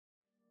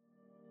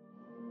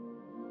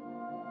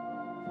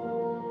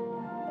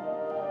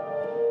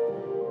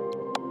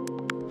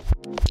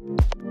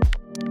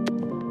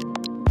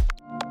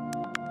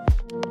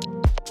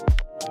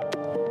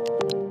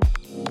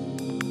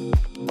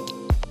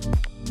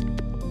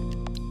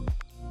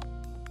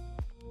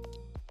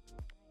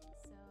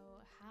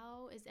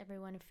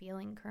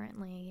feeling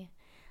currently.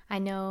 I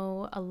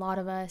know a lot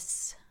of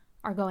us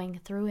are going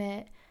through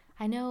it.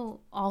 I know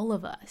all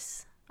of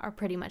us are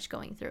pretty much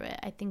going through it.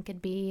 I think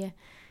it'd be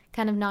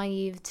kind of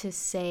naive to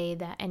say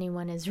that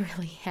anyone is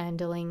really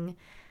handling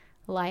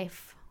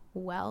life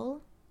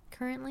well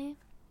currently.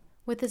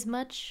 With as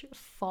much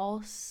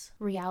false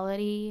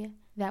reality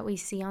that we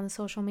see on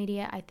social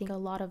media, I think a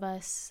lot of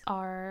us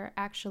are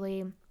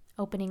actually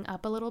opening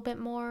up a little bit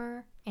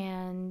more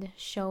and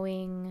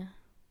showing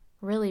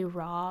really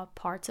raw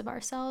parts of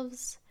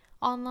ourselves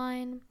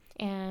online.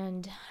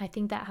 And I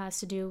think that has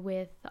to do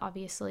with,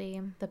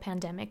 obviously, the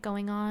pandemic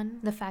going on.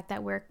 The fact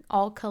that we're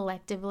all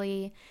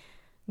collectively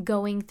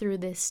going through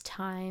this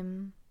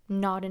time,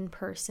 not in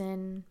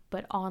person,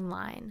 but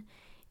online,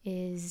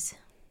 is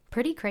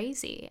pretty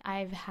crazy.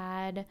 I've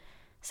had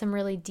some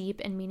really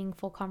deep and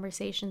meaningful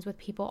conversations with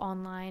people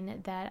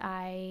online that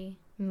I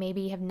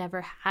maybe have never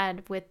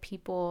had with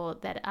people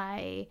that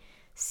I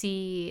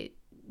see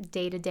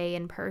day to day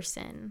in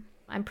person.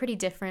 I'm pretty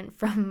different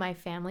from my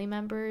family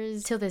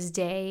members. Till this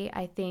day,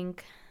 I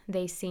think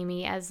they see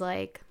me as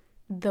like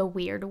the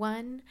weird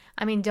one.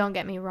 I mean, don't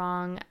get me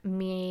wrong,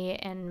 me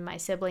and my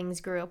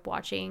siblings grew up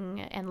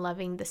watching and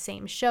loving the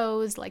same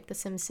shows like The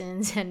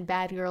Simpsons and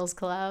Bad Girls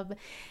Club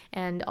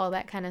and all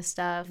that kind of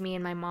stuff. Me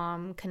and my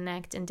mom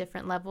connect in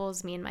different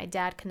levels. Me and my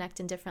dad connect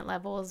in different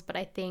levels. But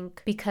I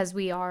think because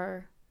we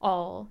are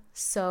all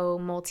so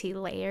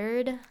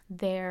multi-layered,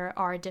 there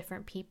are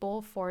different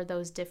people for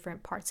those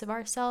different parts of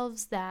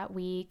ourselves that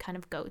we kind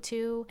of go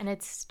to. And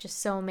it's just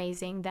so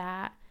amazing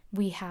that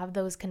we have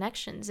those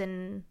connections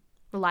in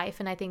life,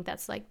 and I think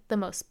that's like the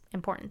most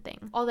important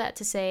thing. All that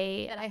to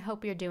say that I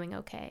hope you're doing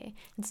okay.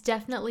 It's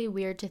definitely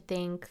weird to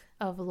think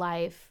of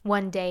life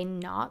one day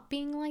not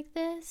being like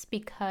this,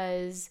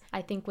 because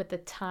I think with the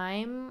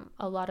time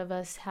a lot of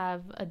us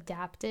have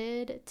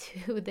adapted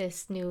to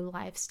this new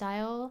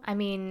lifestyle. I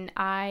mean,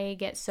 I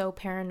get so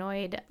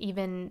paranoid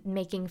even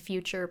making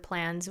future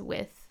plans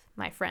with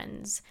my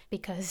friends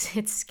because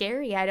it's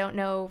scary. I don't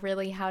know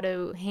really how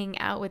to hang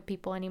out with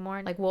people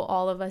anymore. Like, will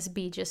all of us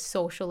be just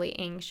socially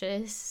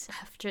anxious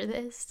after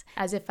this?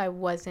 As if I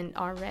wasn't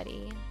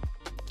already.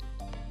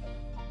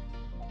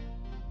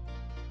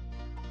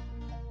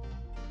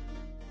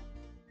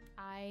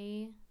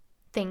 I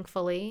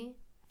thankfully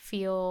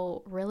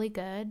feel really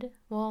good.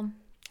 Well,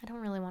 I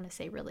don't really want to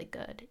say really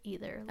good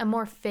either. A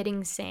more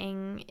fitting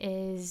saying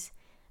is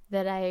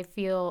that I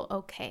feel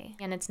okay.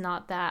 And it's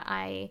not that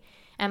I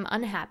am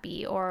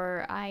unhappy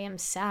or I am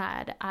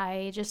sad.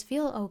 I just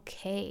feel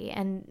okay.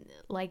 And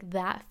like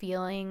that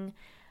feeling,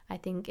 I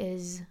think,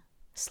 is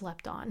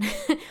slept on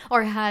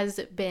or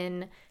has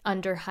been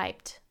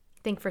underhyped.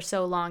 I think for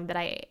so long that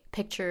I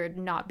pictured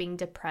not being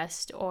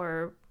depressed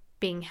or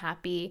being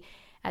happy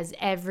as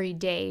every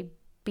day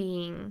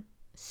being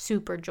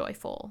super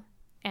joyful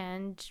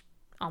and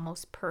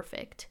almost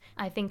perfect.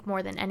 I think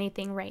more than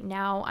anything right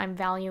now, I'm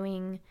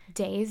valuing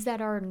days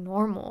that are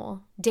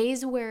normal,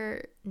 days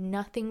where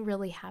nothing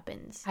really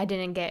happens. I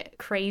didn't get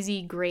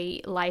crazy,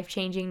 great,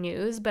 life-changing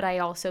news, but I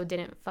also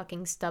didn't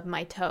fucking stub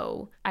my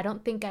toe. I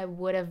don't think I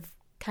would have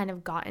kind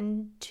of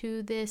gotten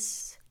to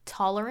this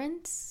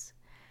tolerance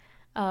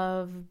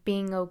of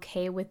being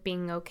okay with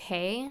being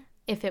okay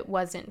if it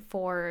wasn't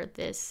for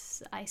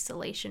this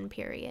isolation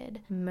period.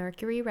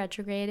 Mercury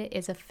retrograde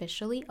is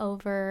officially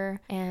over,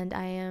 and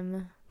I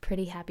am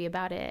pretty happy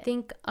about it.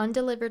 Think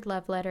undelivered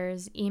love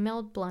letters,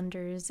 emailed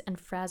blunders, and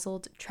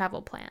frazzled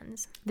travel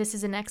plans. This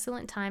is an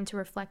excellent time to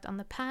reflect on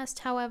the past,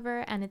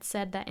 however, and it's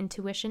said that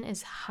intuition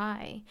is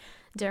high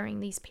during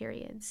these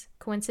periods.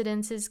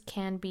 Coincidences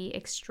can be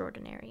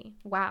extraordinary.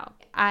 Wow.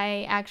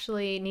 I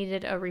actually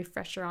needed a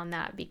refresher on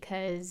that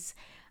because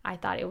I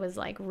thought it was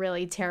like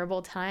really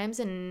terrible times,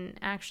 and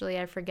actually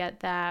I forget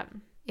that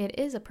it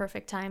is a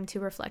perfect time to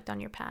reflect on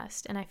your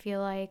past. And I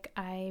feel like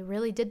I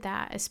really did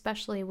that,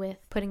 especially with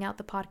putting out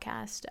the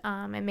podcast.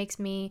 It makes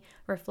me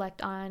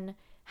reflect on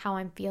how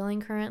I'm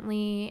feeling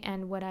currently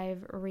and what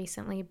I've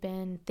recently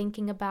been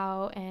thinking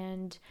about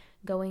and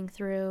going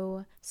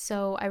through.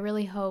 So I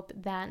really hope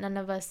that none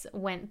of us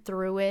went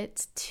through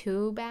it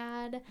too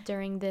bad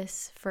during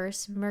this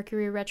first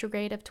Mercury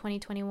retrograde of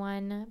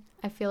 2021.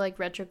 I feel like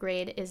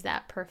retrograde is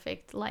that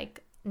perfect,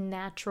 like,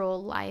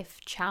 natural life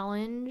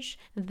challenge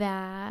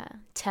that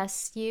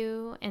tests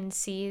you and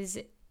sees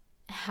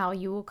how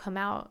you will come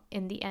out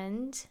in the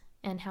end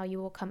and how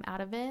you will come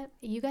out of it.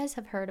 You guys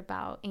have heard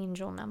about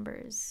angel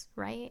numbers,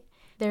 right?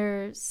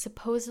 They're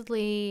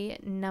supposedly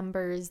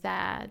numbers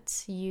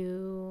that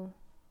you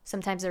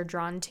sometimes are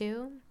drawn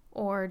to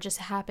or just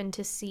happen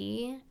to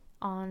see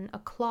on a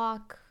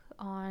clock,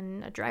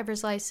 on a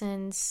driver's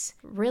license,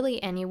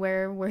 really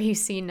anywhere where you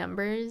see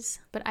numbers.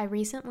 But I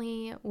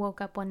recently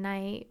woke up one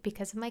night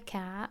because of my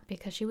cat,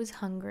 because she was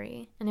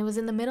hungry. And it was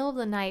in the middle of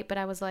the night, but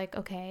I was like,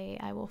 okay,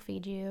 I will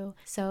feed you.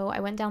 So I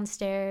went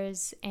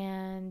downstairs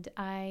and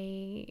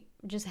I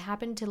just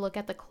happened to look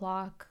at the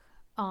clock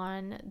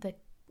on the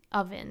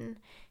oven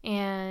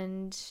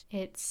and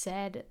it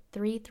said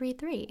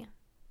 333,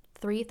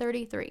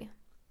 3:33.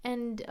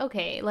 And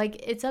okay,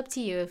 like it's up to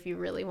you if you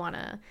really want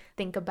to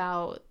think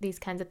about these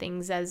kinds of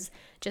things as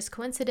just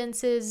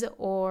coincidences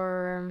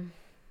or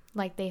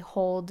like they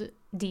hold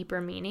deeper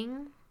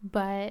meaning.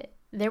 But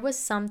there was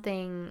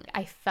something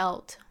I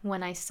felt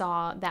when I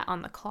saw that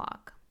on the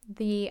clock.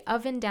 The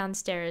oven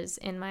downstairs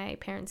in my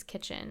parents'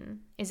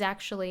 kitchen is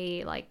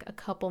actually like a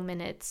couple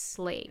minutes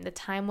late. The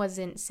time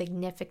wasn't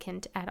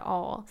significant at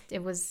all.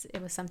 It was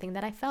something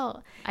that I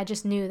felt. I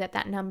just knew that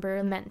that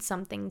number meant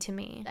something to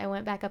me. I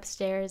went back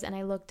upstairs and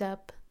I looked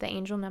up the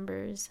angel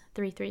numbers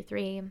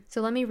 333.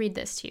 So let me read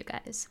this to you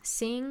guys.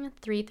 Seeing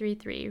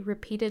 333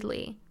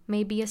 repeatedly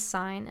may be a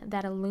sign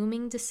that a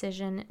looming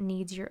decision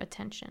needs your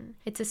attention.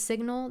 It's a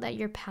signal that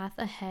your path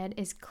ahead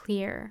is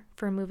clear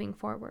for moving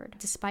forward.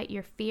 Despite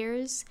your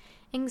fears,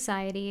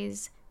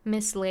 anxieties,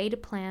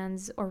 mislaid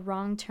plans, or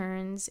wrong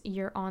turns,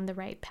 you're on the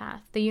right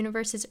path. The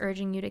universe is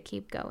urging you to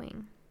keep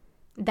going.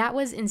 That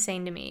was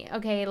insane to me.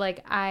 Okay,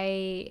 like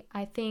I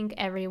think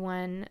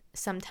everyone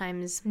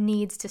sometimes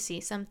needs to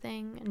see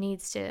something,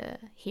 needs to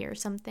hear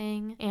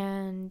something,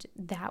 and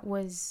that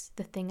was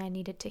the thing I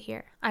needed to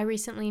hear. I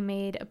recently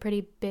made a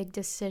pretty big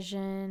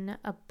decision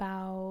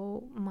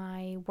about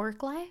my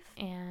work life,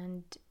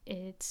 and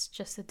it's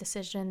just a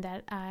decision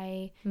that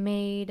I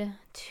made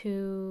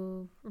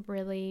to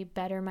really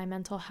better my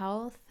mental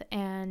health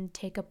and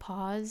take a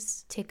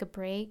pause, take a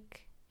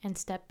break, and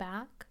step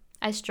back.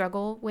 I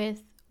struggle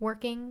with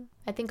working.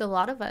 I think a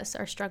lot of us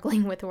are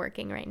struggling with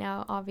working right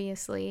now,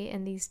 obviously,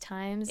 in these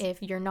times.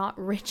 If you're not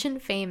rich and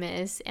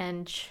famous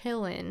and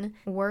chillin',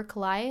 work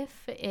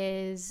life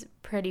is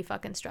pretty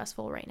fucking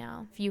stressful right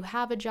now. If you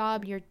have a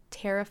job, you're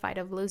terrified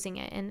of losing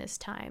it in this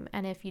time.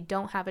 And if you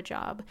don't have a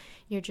job,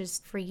 you're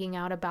just freaking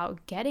out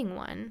about getting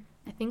one.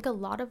 I think a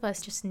lot of us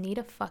just need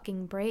a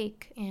fucking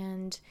break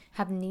and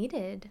have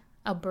needed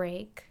a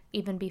break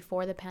even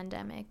before the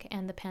pandemic.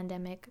 And the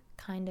pandemic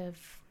kind of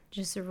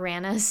just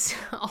ran us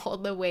all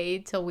the way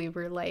till we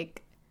were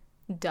like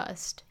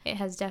dust. It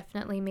has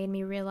definitely made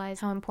me realize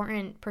how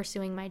important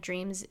pursuing my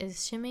dreams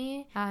is to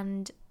me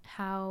and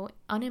how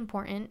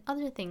unimportant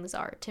other things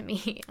are to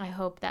me. I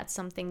hope that's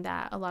something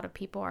that a lot of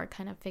people are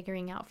kind of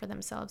figuring out for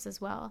themselves as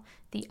well.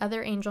 The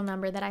other angel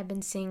number that I've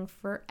been seeing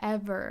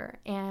forever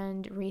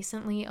and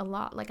recently a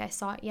lot, like I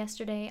saw it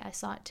yesterday, I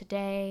saw it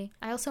today.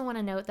 I also want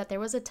to note that there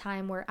was a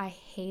time where I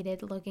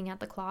hated looking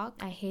at the clock.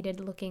 I hated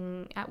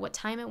looking at what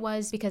time it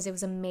was because it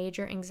was a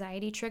major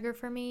anxiety trigger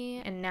for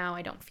me, and now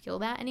I don't feel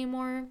that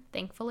anymore,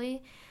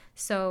 thankfully.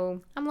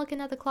 So I'm looking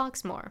at the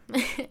clocks more.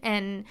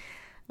 And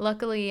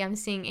luckily, I'm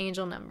seeing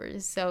angel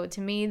numbers, so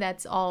to me,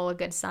 that's all a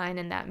good sign,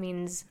 and that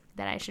means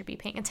that I should be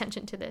paying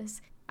attention to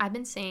this. I've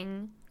been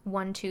seeing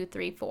 1, 2,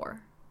 3,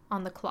 4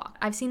 on the clock.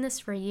 I've seen this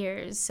for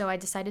years, so I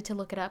decided to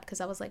look it up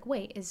because I was like,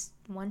 wait, is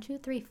 1, 2,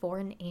 3, 4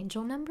 an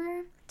angel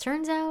number?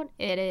 Turns out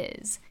it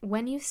is.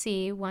 When you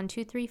see 1,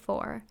 2, 3,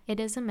 4, it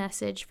is a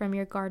message from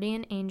your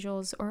guardian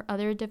angels or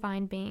other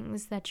divine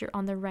beings that you're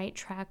on the right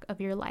track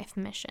of your life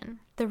mission.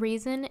 The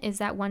reason is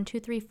that 1, 2,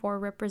 3, 4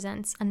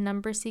 represents a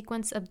number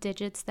sequence of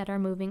digits that are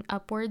moving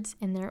upwards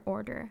in their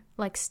order,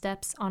 like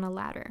steps on a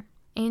ladder.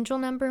 Angel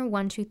number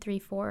 1, 2, 3,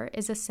 4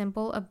 is a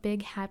symbol of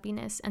big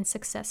happiness and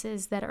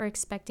successes that are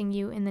expecting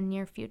you in the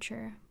near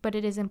future. But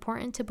it is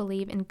important to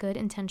believe in good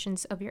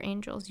intentions of your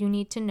angels. You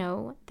need to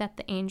know that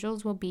the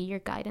angels will be your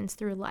guidance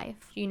through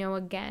life. You know,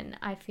 again,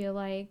 I feel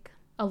like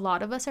a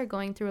lot of us are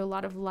going through a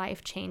lot of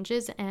life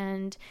changes,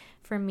 and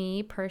for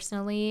me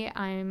personally,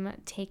 I'm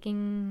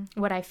taking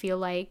what I feel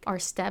like are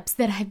steps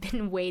that I've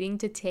been waiting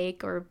to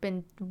take or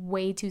been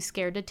way too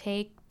scared to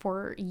take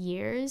for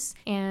years,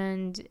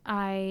 and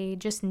I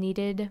just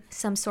needed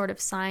some sort of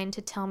sign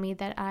to tell me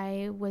that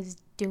I was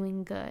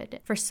doing good.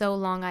 For so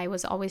long, I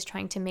was always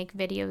trying to make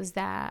videos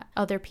that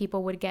other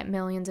people would get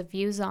millions of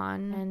views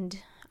on, and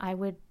I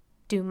would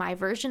do my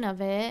version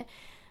of it,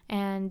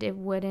 and it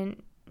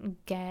wouldn't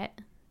get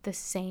the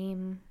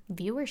same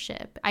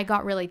viewership. I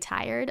got really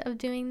tired of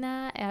doing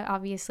that.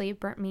 Obviously, it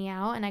burnt me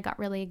out, and I got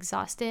really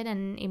exhausted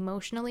and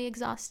emotionally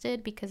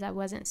exhausted because I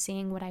wasn't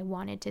seeing what I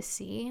wanted to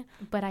see.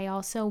 But I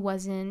also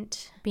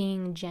wasn't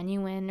being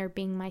genuine or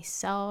being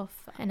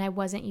myself, and I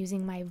wasn't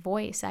using my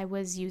voice. I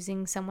was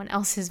using someone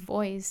else's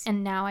voice.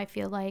 And now I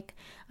feel like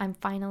I'm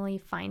finally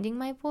finding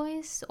my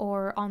voice,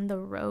 or on the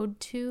road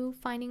to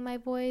finding my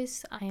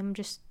voice. I am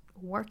just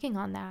working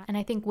on that. And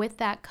I think with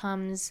that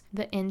comes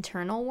the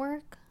internal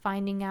work,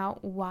 finding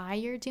out why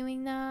you're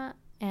doing that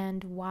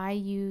and why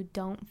you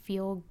don't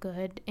feel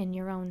good in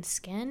your own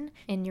skin,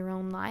 in your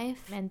own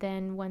life. And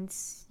then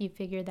once you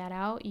figure that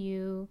out,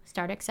 you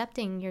start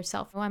accepting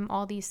yourself. Oh, I'm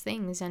all these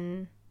things,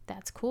 and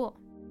that's cool.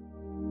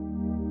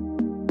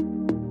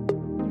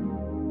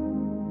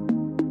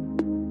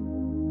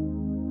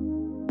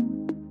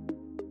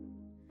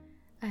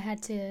 I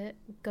had to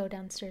go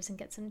downstairs and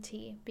get some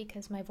tea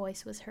because my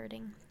voice was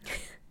hurting.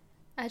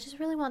 I just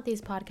really want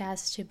these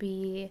podcasts to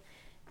be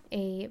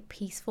a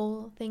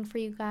peaceful thing for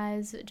you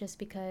guys, just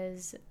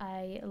because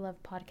I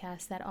love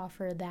podcasts that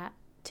offer that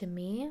to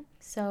me.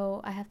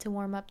 So I have to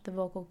warm up the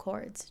vocal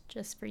cords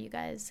just for you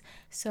guys.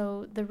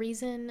 So the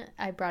reason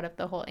I brought up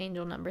the whole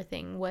angel number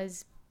thing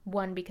was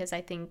One, because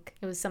I think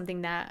it was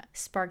something that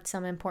sparked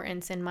some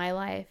importance in my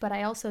life. But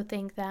I also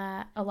think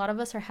that a lot of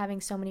us are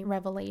having so many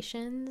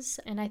revelations.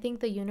 And I think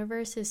the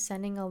universe is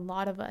sending a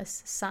lot of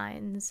us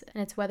signs.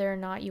 And it's whether or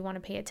not you want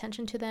to pay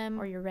attention to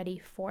them or you're ready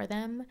for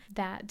them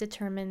that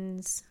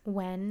determines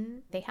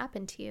when they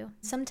happen to you.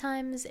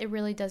 Sometimes it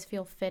really does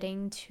feel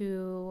fitting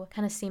to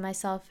kind of see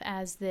myself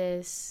as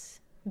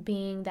this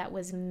being that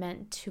was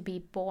meant to be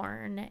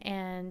born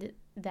and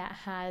that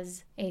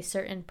has a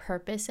certain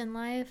purpose in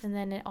life. And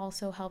then it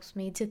also helps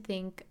me to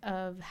think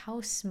of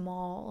how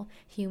small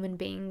human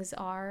beings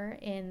are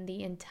in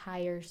the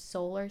entire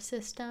solar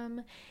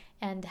system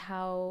and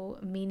how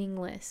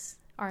meaningless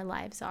our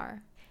lives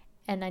are.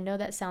 And I know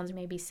that sounds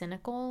maybe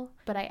cynical,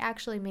 but I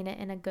actually mean it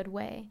in a good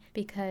way,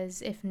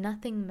 because if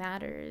nothing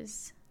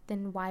matters,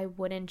 then why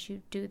wouldn't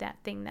you do that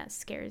thing that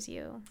scares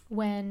you?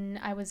 When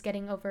I was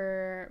getting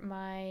over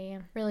my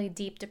really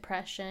deep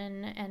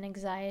depression and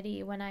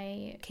anxiety when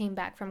I came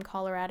back from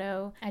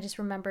Colorado, I just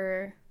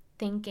remember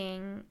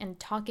thinking and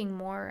talking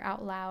more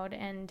out loud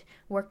and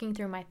working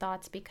through my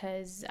thoughts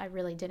because I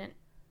really didn't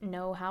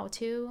know how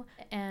to.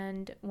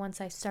 And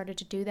once I started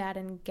to do that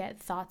and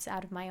get thoughts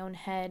out of my own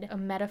head, a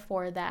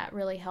metaphor that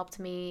really helped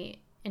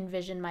me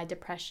envision my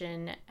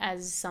depression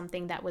as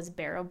something that was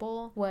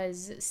bearable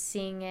was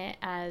seeing it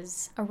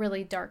as a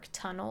really dark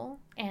tunnel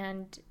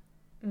and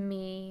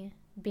me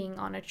being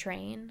on a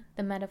train.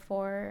 The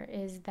metaphor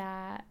is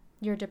that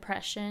your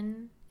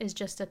depression is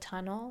just a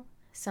tunnel.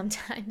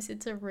 Sometimes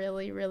it's a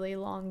really, really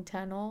long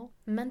tunnel.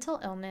 Mental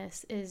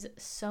illness is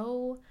it's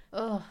so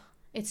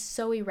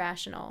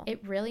irrational.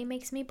 It really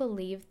makes me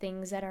believe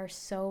things that are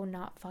so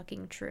not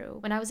fucking true.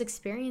 When I was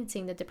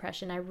experiencing the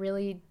depression, I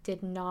really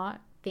did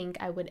not think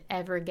I would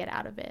ever get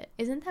out of it.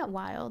 Isn't that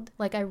wild?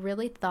 Like, I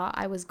really thought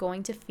I was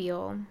going to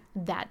feel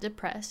that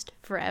depressed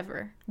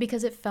forever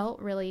because it felt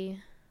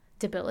really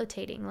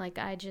debilitating. Like,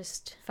 I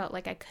just felt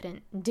like I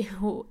couldn't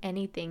do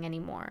anything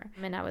anymore.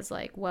 And I was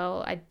like,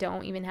 well, I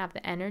don't even have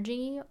the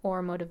energy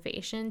or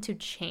motivation to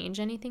change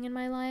anything in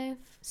my life.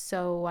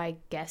 So I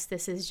guess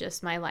this is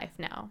just my life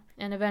now.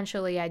 And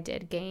eventually I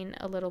did gain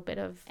a little bit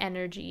of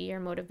energy or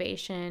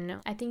motivation.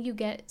 I think you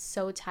get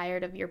so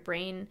tired of your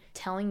brain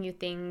telling you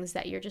things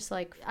that you're just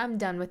like, I'm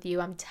done with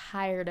you. I'm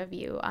tired of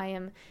you. I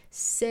am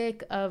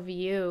sick of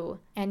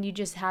you. And you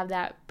just have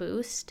that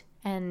boost.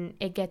 And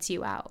it gets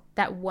you out.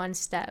 That one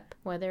step,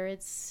 whether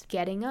it's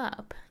getting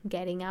up,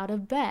 getting out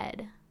of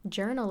bed,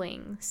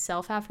 journaling,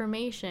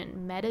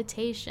 self-affirmation,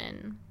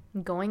 meditation,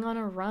 going on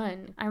a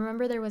run. I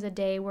remember there was a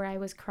day where I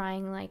was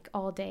crying like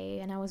all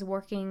day, and I was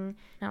working,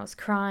 and I was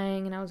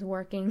crying, and I was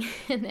working.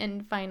 And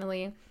then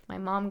finally my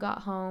mom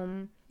got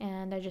home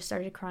and I just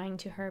started crying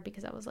to her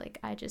because I was like,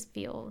 I just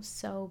feel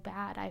so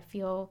bad. I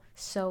feel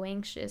so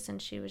anxious.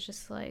 And she was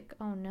just like,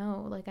 oh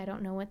no, like, I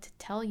don't know what to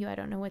tell you. I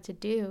don't know what to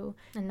do.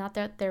 And not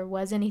that there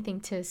was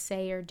anything to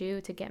say or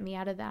do to get me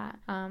out of that.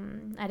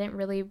 I didn't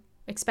really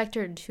expect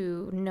her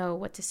to know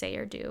what to say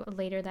or do.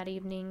 Later that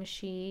evening,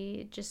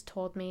 she just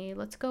told me,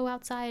 let's go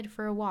outside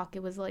for a walk.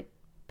 It was like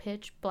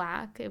pitch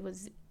black. It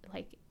was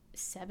like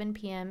 7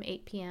 p.m.,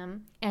 8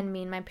 p.m. And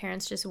me and my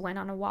parents just went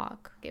on a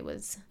walk. It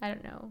was,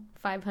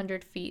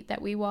 500 feet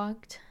that we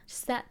walked.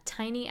 Just that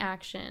tiny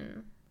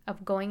action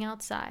of going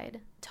outside,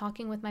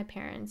 talking with my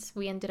parents.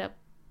 We ended up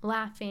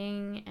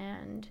laughing,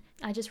 and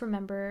I just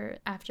remember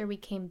after we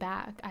came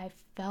back, I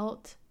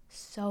felt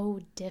so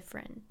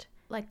different.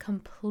 Like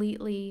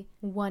completely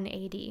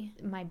 180.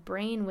 My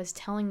brain was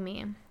telling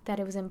me that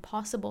it was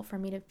impossible for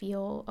me to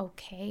feel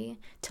okay,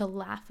 to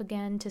laugh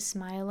again, to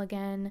smile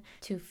again,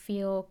 to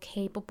feel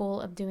capable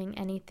of doing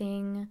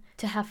anything,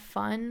 to have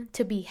fun,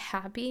 to be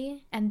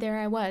happy. And there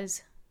I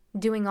was,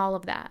 doing all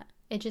of that.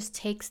 It just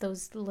takes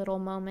those little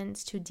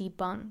moments to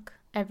debunk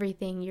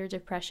everything your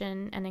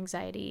depression and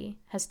anxiety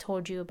has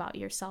told you about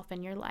yourself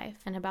and your life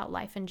and about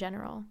life in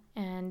general.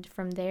 And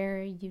from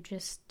there, you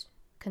just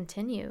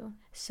continue.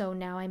 So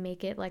now I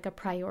make it like a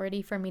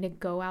priority for me to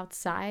go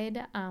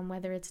outside,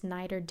 whether it's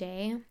night or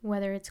day,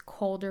 whether it's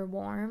cold or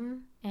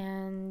warm,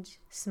 and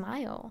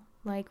smile,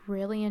 like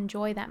really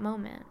enjoy that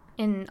moment.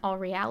 In all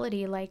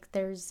reality, like,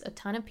 there's a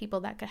ton of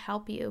people that could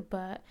help you,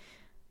 but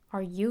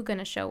are you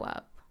gonna show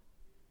up?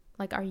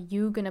 Like, are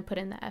you gonna put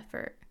in the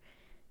effort?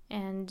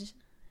 And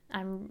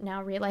I'm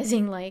now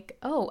realizing, like,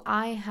 oh,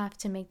 I have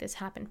to make this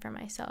happen for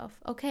myself.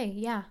 Okay,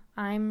 yeah,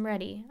 I'm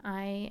ready.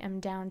 I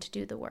am down to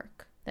do the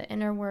work. The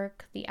inner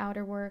work, the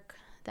outer work,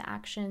 the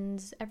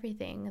actions,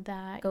 everything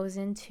that goes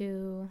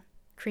into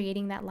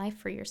creating that life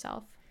for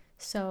yourself.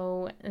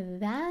 So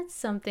that's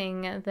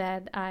something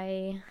that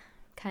I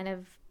kind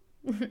of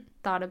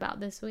thought about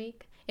this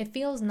week. It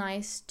feels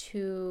nice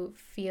to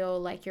feel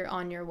like you're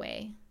on your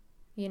way,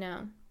 you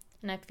know?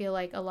 And I feel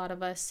like a lot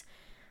of us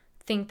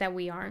think that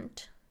we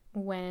aren't,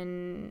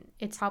 when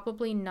it's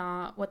probably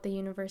not what the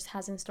universe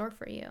has in store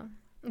for you.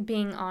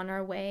 Being on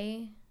our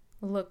way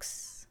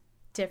looks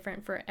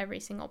different for every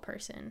single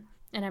person.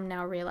 And I'm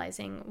now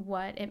realizing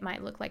what it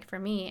might look like for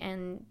me.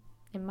 And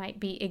it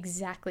might be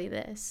exactly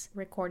this,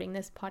 recording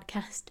this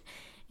podcast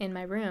in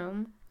my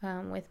room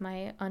with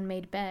my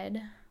unmade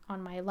bed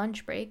on my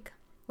lunch break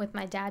with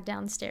my dad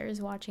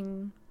downstairs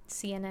watching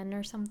CNN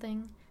or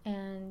something,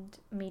 and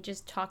me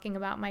just talking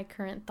about my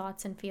current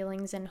thoughts and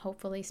feelings and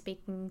hopefully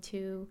speaking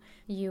to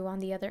you on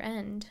the other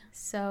end.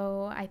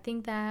 So I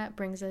think that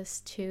brings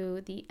us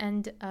to the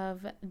end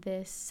of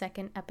this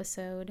second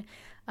episode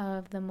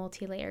of the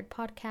Multi-Layered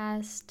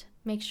Podcast.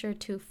 Make sure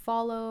to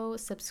follow,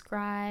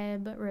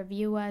 subscribe,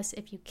 review us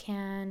if you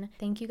can.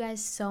 Thank you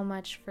guys so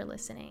much for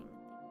listening.